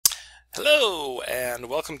Hello and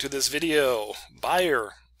welcome to this video. Buyer,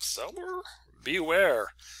 seller, beware.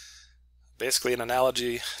 Basically an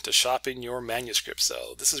analogy to shopping your manuscript.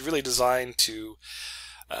 So this is really designed to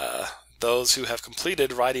those who have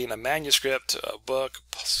completed writing a manuscript, a book,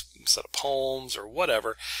 set of poems, or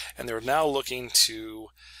whatever, and they're now looking to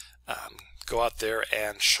go out there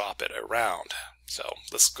and shop it around. So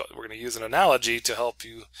we're going to use an analogy to help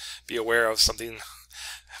you be aware of something.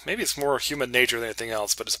 Maybe it's more human nature than anything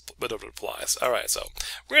else, but it applies. All right, so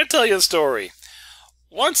we're going to tell you a story.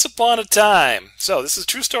 Once upon a time. So this is a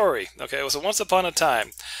true story. Okay, it was a once upon a time.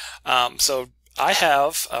 So I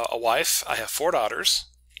have a wife. I have 4 daughters.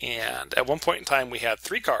 And at one point in time, we had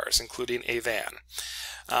 3 cars, including a van.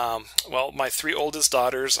 Well, my 3 oldest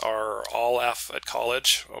daughters are all off at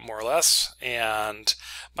college, more or less, and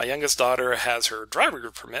my youngest daughter has her driver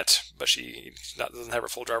permit, but she doesn't have her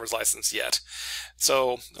full driver's license yet.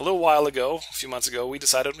 So a little while ago, a few months ago, we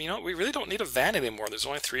decided, we really don't need a van anymore. There's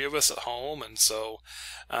only 3 of us at home, and so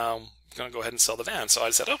I'm going to go ahead and sell the van. So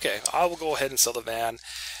I said, okay, I will go ahead and sell the van,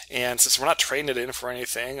 and since we're not trading it in for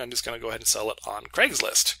anything, I'm just going to go ahead and sell it on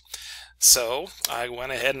Craigslist. So I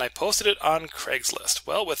went ahead and I posted it on Craigslist.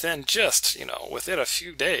 Well, within within a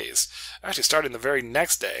few days, actually starting the very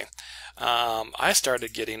next day, I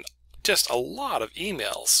started getting just a lot of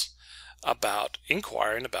emails about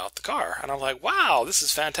inquiring about the car. And I'm like, wow, this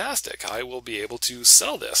is fantastic. I will be able to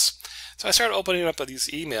sell this. So I started opening up these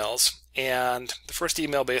emails, and the first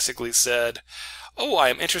email basically said, oh, I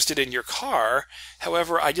am interested in your car.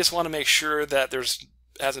 However, I just want to make sure that there's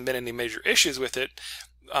hasn't been any major issues with it.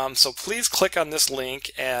 So please click on this link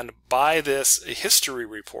and buy this history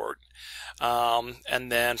report. And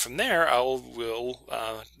then from there, I will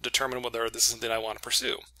determine whether this is something I want to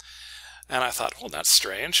pursue. And I thought, well, that's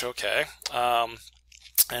strange. Okay.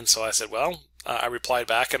 And so I said, well, I replied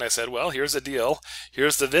back and I said, well, here's the deal.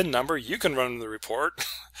 Here's the VIN number. You can run the report.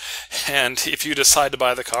 And if you decide to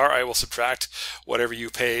buy the car, I will subtract whatever you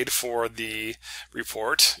paid for the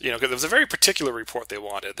report. Because it was a very particular report they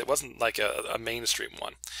wanted. It wasn't like a mainstream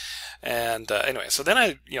one. And anyway, so then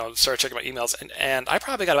I started checking my emails, and I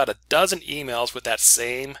probably got about a dozen emails with that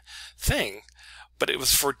same thing. But it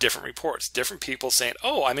was for different reports, different people saying,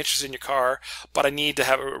 oh, I'm interested in your car, but I need to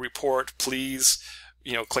have a report. Please,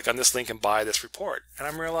 click on this link and buy this report. And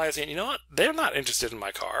I'm realizing, you know what? They're not interested in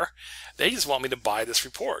my car. They just want me to buy this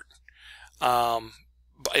report. And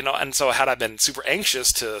so had I been super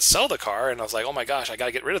anxious to sell the car, and I was like, oh my gosh, I got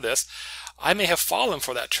to get rid of this, I may have fallen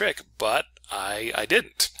for that trick, but I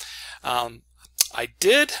didn't. I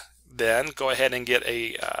did then go ahead and get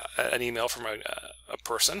an email from a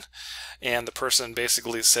person, and the person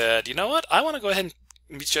basically said, you know what, I want to go ahead and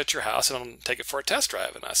meet you at your house and I'll take it for a test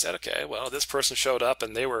drive. And I said, okay. Well, this person showed up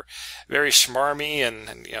and they were very schmarmy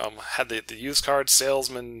and had the used car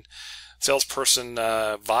salesperson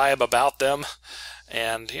vibe about them.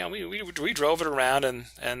 And we drove it around,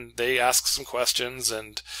 and they asked some questions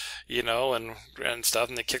and stuff,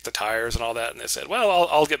 and they kicked the tires and all that, and they said, well,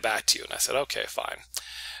 I'll get back to you. And I said, okay, fine.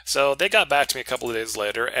 So they got back to me a couple of days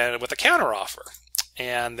later and with a counteroffer.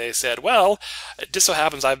 And they said, well, it just so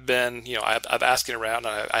happens I've been, I'm asking around,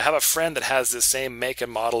 and I have a friend that has this same make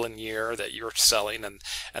and model and year that you're selling, and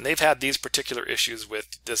they've had these particular issues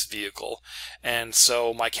with this vehicle. And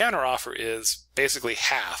so my counteroffer is basically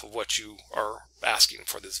half of what you are asking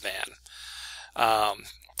for this van.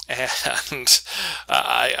 And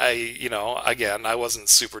again, I wasn't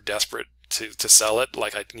super desperate to sell it,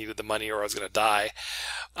 like I needed the money or I was going to die.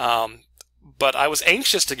 But I was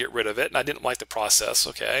anxious to get rid of it, and I didn't like the process,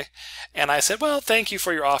 okay? And I said, well, thank you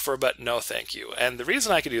for your offer, but no thank you. And the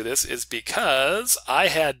reason I could do this is because I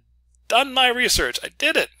had done my research. I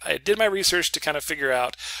did it. I did my research to kind of figure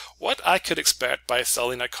out what I could expect by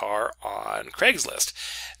selling a car on Craigslist.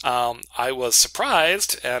 I was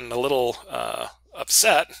surprised and a little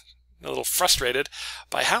upset, a little frustrated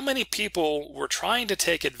by how many people were trying to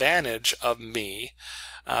take advantage of me.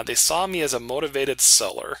 They saw me as a motivated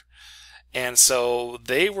seller. And so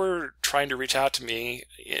they were trying to reach out to me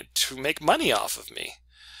to make money off of me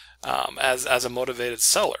as a motivated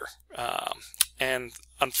seller. And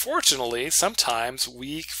unfortunately, sometimes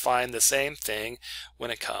we find the same thing when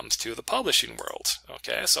it comes to the publishing world.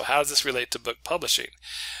 Okay, so how does this relate to book publishing?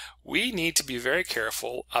 We need to be very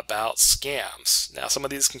careful about scams. Now, some of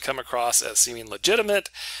these can come across as seeming legitimate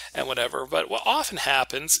and whatever, but what often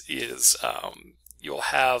happens is you'll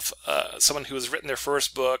have someone who has written their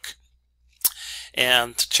first book,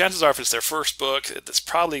 And chances are, if it's their first book, it's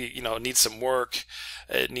probably, needs some work.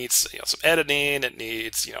 It needs, some editing. It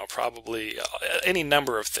needs, probably any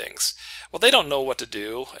number of things. Well, they don't know what to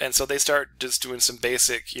do, and so they start just doing some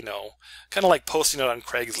basic, kind of like posting it on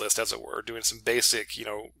Craigslist, as it were, doing some basic,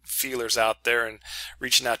 feelers out there and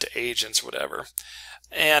reaching out to agents, whatever.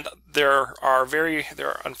 And there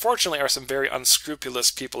unfortunately are some very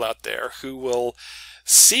unscrupulous people out there who will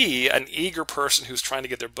see an eager person who's trying to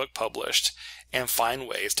get their book published and find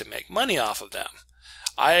ways to make money off of them.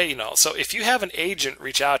 So if you have an agent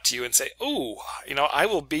reach out to you and say, "Oh, I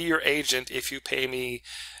will be your agent if you pay me,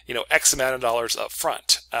 X amount of dollars up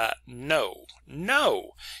front."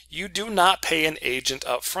 No, you do not pay an agent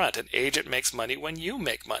up front. An agent makes money when you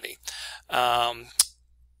make money.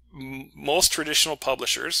 Most traditional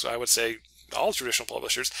publishers, I would say all traditional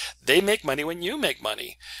publishers, they make money when you make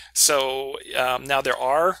money. So now there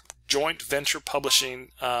are joint venture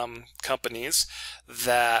publishing companies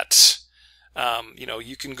that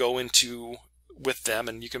you can go into with them,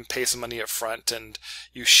 and you can pay some money up front and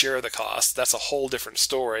you share the cost. That's a whole different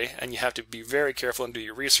story, and you have to be very careful and do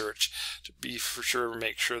your research to be for sure,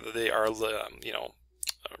 make sure that they are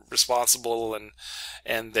responsible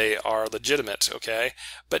and they are legitimate, okay?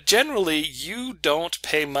 But generally, you don't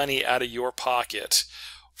pay money out of your pocket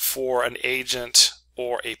for an agent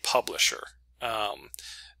or a publisher.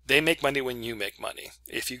 They make money when you make money,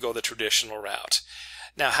 if you go the traditional route.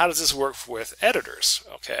 Now, how does this work with editors?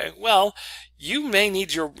 Okay, well, you may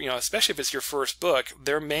need your, especially if it's your first book,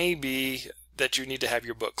 there may be that you need to have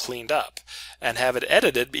your book cleaned up and have it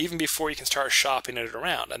edited even before you can start shopping it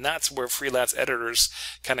around. And that's where freelance editors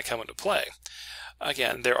kind of come into play.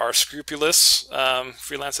 Again, there are scrupulous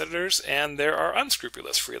freelance editors and there are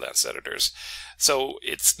unscrupulous freelance editors. So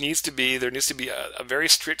there needs to be a very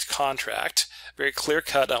strict contract, very clear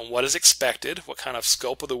cut on what is expected, what kind of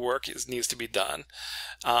scope of the work needs to be done,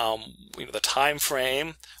 the time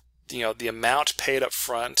frame, the amount paid up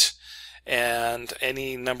front, and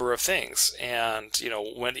any number of things. And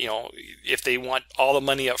when if they want all the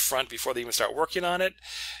money up front before they even start working on it,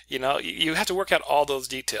 you have to work out all those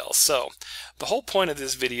details. So the whole point of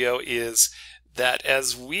this video is that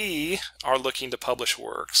as we are looking to publish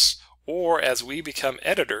works, or as we become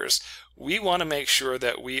editors, we want to make sure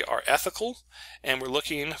that we are ethical, and we're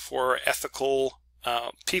looking for ethical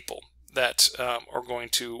people that are going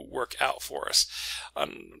to work out for us.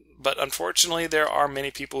 But unfortunately, there are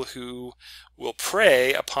many people who will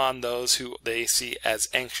prey upon those who they see as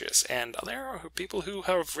anxious. And there are people who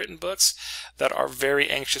have written books that are very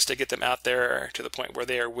anxious to get them out there to the point where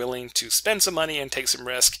they are willing to spend some money and take some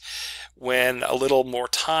risk when a little more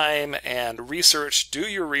time and research, do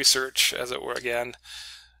your research, as it were, again,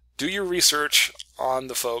 do your research on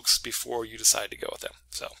the folks before you decide to go with them.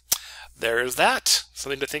 So there's that,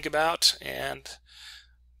 something to think about, and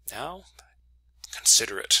now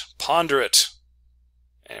consider it, ponder it.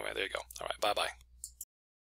 Anyway, there you go. All right, bye-bye.